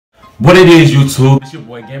What it is, YouTube? It's your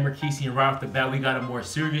boy Gamer Kesey, and right off the bat, we got a more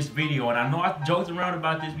serious video. And I know I joked around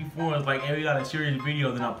about this before. It's like, hey, we got a serious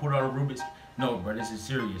video, then I put out a Rubik's. No, bro, this is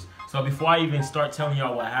serious. So before I even start telling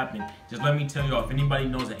y'all what happened, just let me tell y'all, if anybody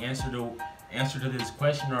knows the answer to this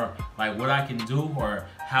question, or like what I can do, or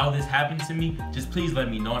how this happened to me, just please let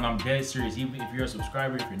me know. And I'm dead serious. Even if you're a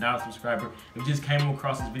subscriber, if you're not a subscriber, if you just came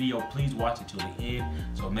across this video, please watch it till the end.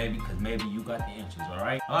 So because maybe you got the answers. All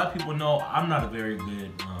right. A lot of people know I'm not a very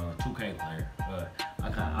good 2K player, but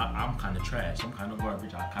I'm kind of trash. I'm kind of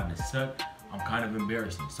garbage. I kind of suck. I'm kind of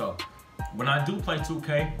embarrassing. So when I do play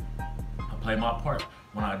 2K, I play my part.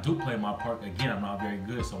 When I do play my part, again, I'm not very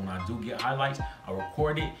good. So when I do get highlights, I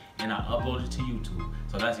record it and I upload it to YouTube.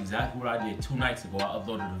 So that's exactly what I did 2 nights ago. I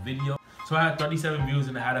uploaded a video. So I had 37 views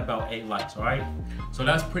and I had about 8 likes, all right? So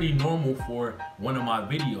that's pretty normal for one of my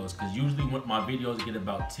videos, because usually when my videos get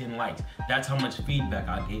about 10 likes, that's how much feedback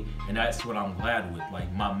I get, and that's what I'm glad with.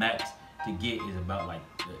 Like, my max to get is about like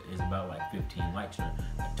 15 likes or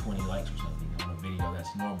like 20 likes or something on a video.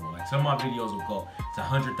 That's normal. Like, some of my videos will go to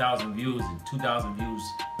 100,000 views and 2,000 views,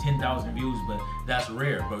 10,000 views, but that's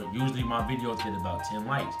rare. But usually my videos get about 10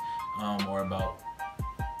 likes,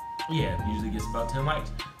 usually gets about 10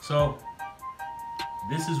 likes. So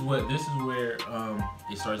this is where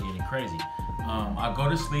it starts getting crazy. I go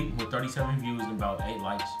to sleep with 37 views and about 8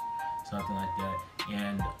 likes, something like that.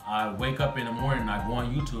 And I wake up in the morning and I go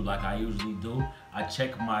on YouTube like I usually do. I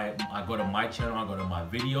go to my channel, I go to my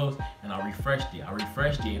videos, and I refreshed it.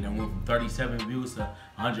 And it went from 37 views to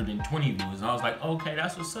 120 views. And I was like, okay,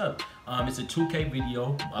 that's what's up. It's a 2K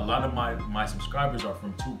video. A lot of my subscribers are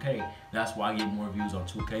from 2K. That's why I get more views on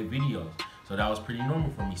 2K videos. So that was pretty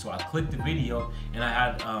normal for me. So I clicked the video and I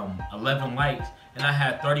had 11 likes and I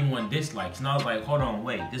had 31 dislikes. And I was like, hold on,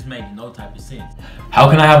 wait, this makes no type of sense. How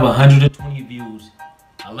can I have 120 views,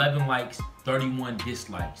 11 likes, 31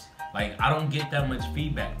 dislikes? Like, I don't get that much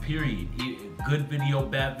feedback, period. Good video,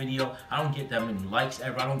 bad video. I don't get that many likes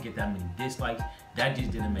ever. I don't get that many dislikes. That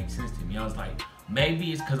just didn't make sense to me. I was like,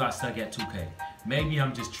 maybe it's because I suck at 2K. Maybe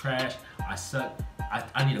I'm just trash. I suck.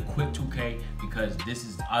 I need to quit 2K because this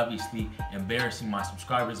is obviously embarrassing. My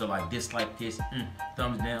subscribers are like, dislike this,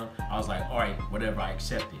 thumbs down. I was like, all right, whatever, I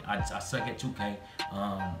accept it. I suck at 2K.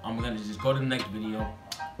 I'm gonna just go to the next video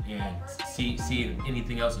and see if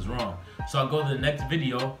anything else is wrong. So I go to the next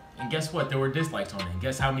video, and guess what? There were dislikes on it. And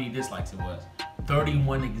guess how many dislikes it was?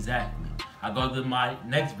 31 exactly. I go to my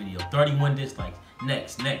next video, 31 dislikes.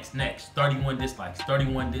 Next, 31 dislikes,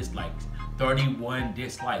 31 dislikes, 31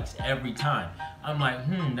 dislikes every time. I'm like,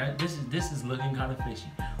 this is looking kind of fishy.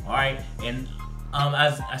 All right, and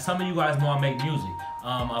as some of you guys know, I make music.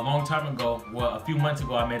 A long time ago, well, a few months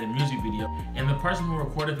ago, I made a music video, and the person who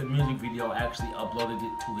recorded the music video actually uploaded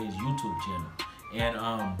it to his YouTube channel, and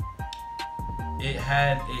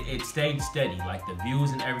it stayed steady. Like, the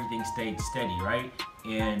views and everything stayed steady, right?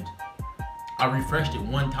 And I refreshed it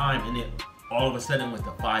one time, and it all of a sudden went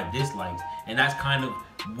to 5 dislikes, and that's kind of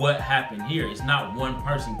what happened here. It's not one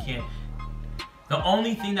person can't. The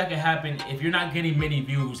only thing that can happen if you're not getting many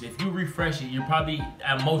views, if you refresh it, you're probably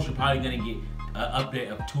gonna get an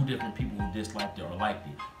update of 2 different people who disliked it or liked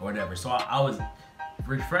it or whatever. So I was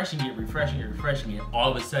refreshing it.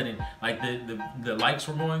 All of a sudden, like, the likes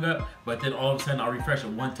were going up, but then all of a sudden I refreshed it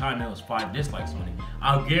one time and it was 5 dislikes on it.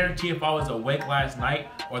 I'll guarantee if I was awake last night,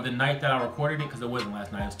 or the night that I recorded it, because it wasn't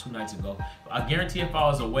last night, it was 2 nights ago. I guarantee if I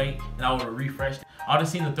was awake and I would have refreshed it, I would have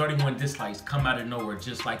seen the 31 dislikes come out of nowhere,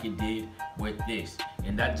 just like it did with this.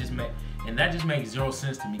 And that just makes 0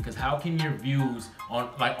 sense to me, because how can your views on,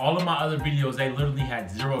 like, all of my other videos, they literally had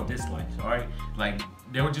 0 dislikes, all right? Like,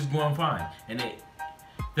 they were just going fine, and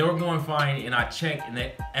they were going fine, and I checked,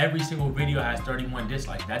 and every single video has 31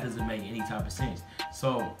 dislikes. That doesn't make any type of sense.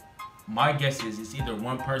 So my guess is it's either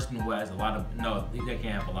one person who has a lot of, no, they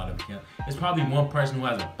can't have a lot of accounts. It's probably one person who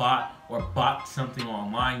has a bot or bought something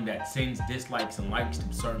online that sends dislikes and likes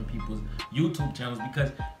to certain people's YouTube channels,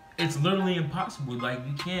 because it's literally impossible. Like,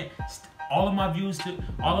 you can't, all of my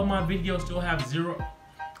videos still have 0.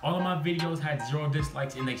 All of my videos had 0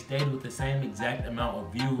 dislikes, and they stayed with the same exact amount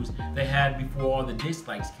of views they had before all the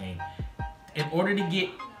dislikes came. In order to get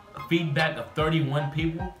feedback of 31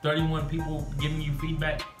 people giving you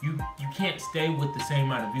feedback, you can't stay with the same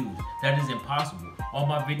amount of views. That is impossible.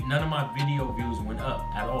 None of my video views went up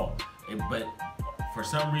at all. But for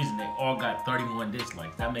some reason, they all got 31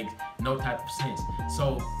 dislikes. That makes no type of sense.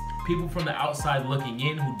 So people from the outside looking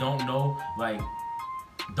in who don't know, like,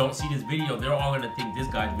 don't see this video, they're all gonna think this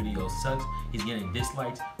guy's video sucks, he's getting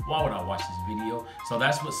dislikes, why would I watch this video? So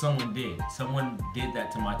that's what someone did. Someone did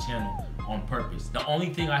that to my channel on purpose. The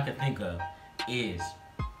only thing I could think of is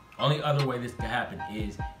Only other way this could happen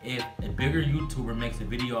is if a bigger YouTuber makes a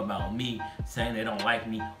video about me saying they don't like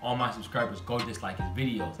me, all my subscribers go dislike his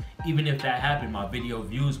videos. Even if that happened, my video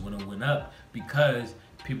views wouldn't went up because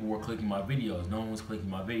people were clicking my videos. No one was clicking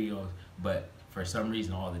my videos, but for some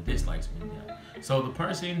reason all the dislikes went down. So the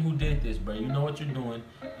person who did this, bro, you know what you're doing.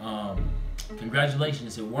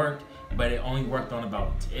 Congratulations, it worked, but it only worked on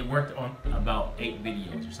about 8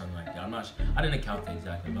 videos or something like that. I'm not sure. I didn't count the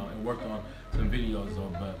exact amount. It worked on some videos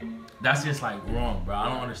though, but that's just like wrong, bro. I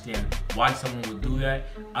don't understand why someone would do that.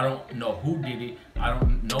 I don't know who did it.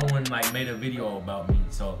 No one like made a video about me,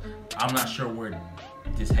 so I'm not sure where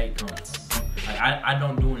this hate comes from. Like I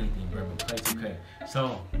don't do anything, bro, but play 2K.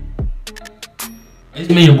 So it's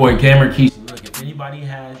me, your boy Gamer Keith. Look, if anybody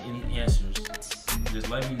has any answers, just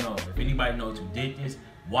let me know. If anybody knows who did this,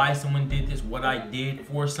 why someone did this, what I did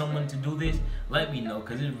for someone to do this, let me know,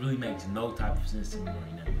 because it really makes no type of sense to me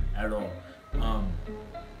right now at all.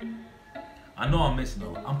 I know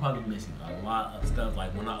I'm probably missing a lot of stuff.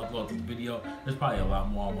 Like when I upload this video, there's probably a lot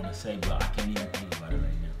more I want to say, but I can't even think about it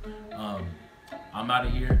right now. I'm out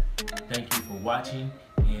of here. Thank you for watching.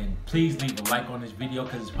 And please leave a like on this video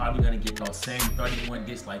because it's probably going to get those same 31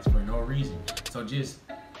 dislikes for no reason. So just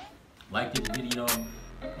like this video,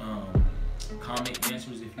 comment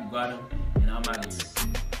answers if you got them, and I'm out of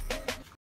here.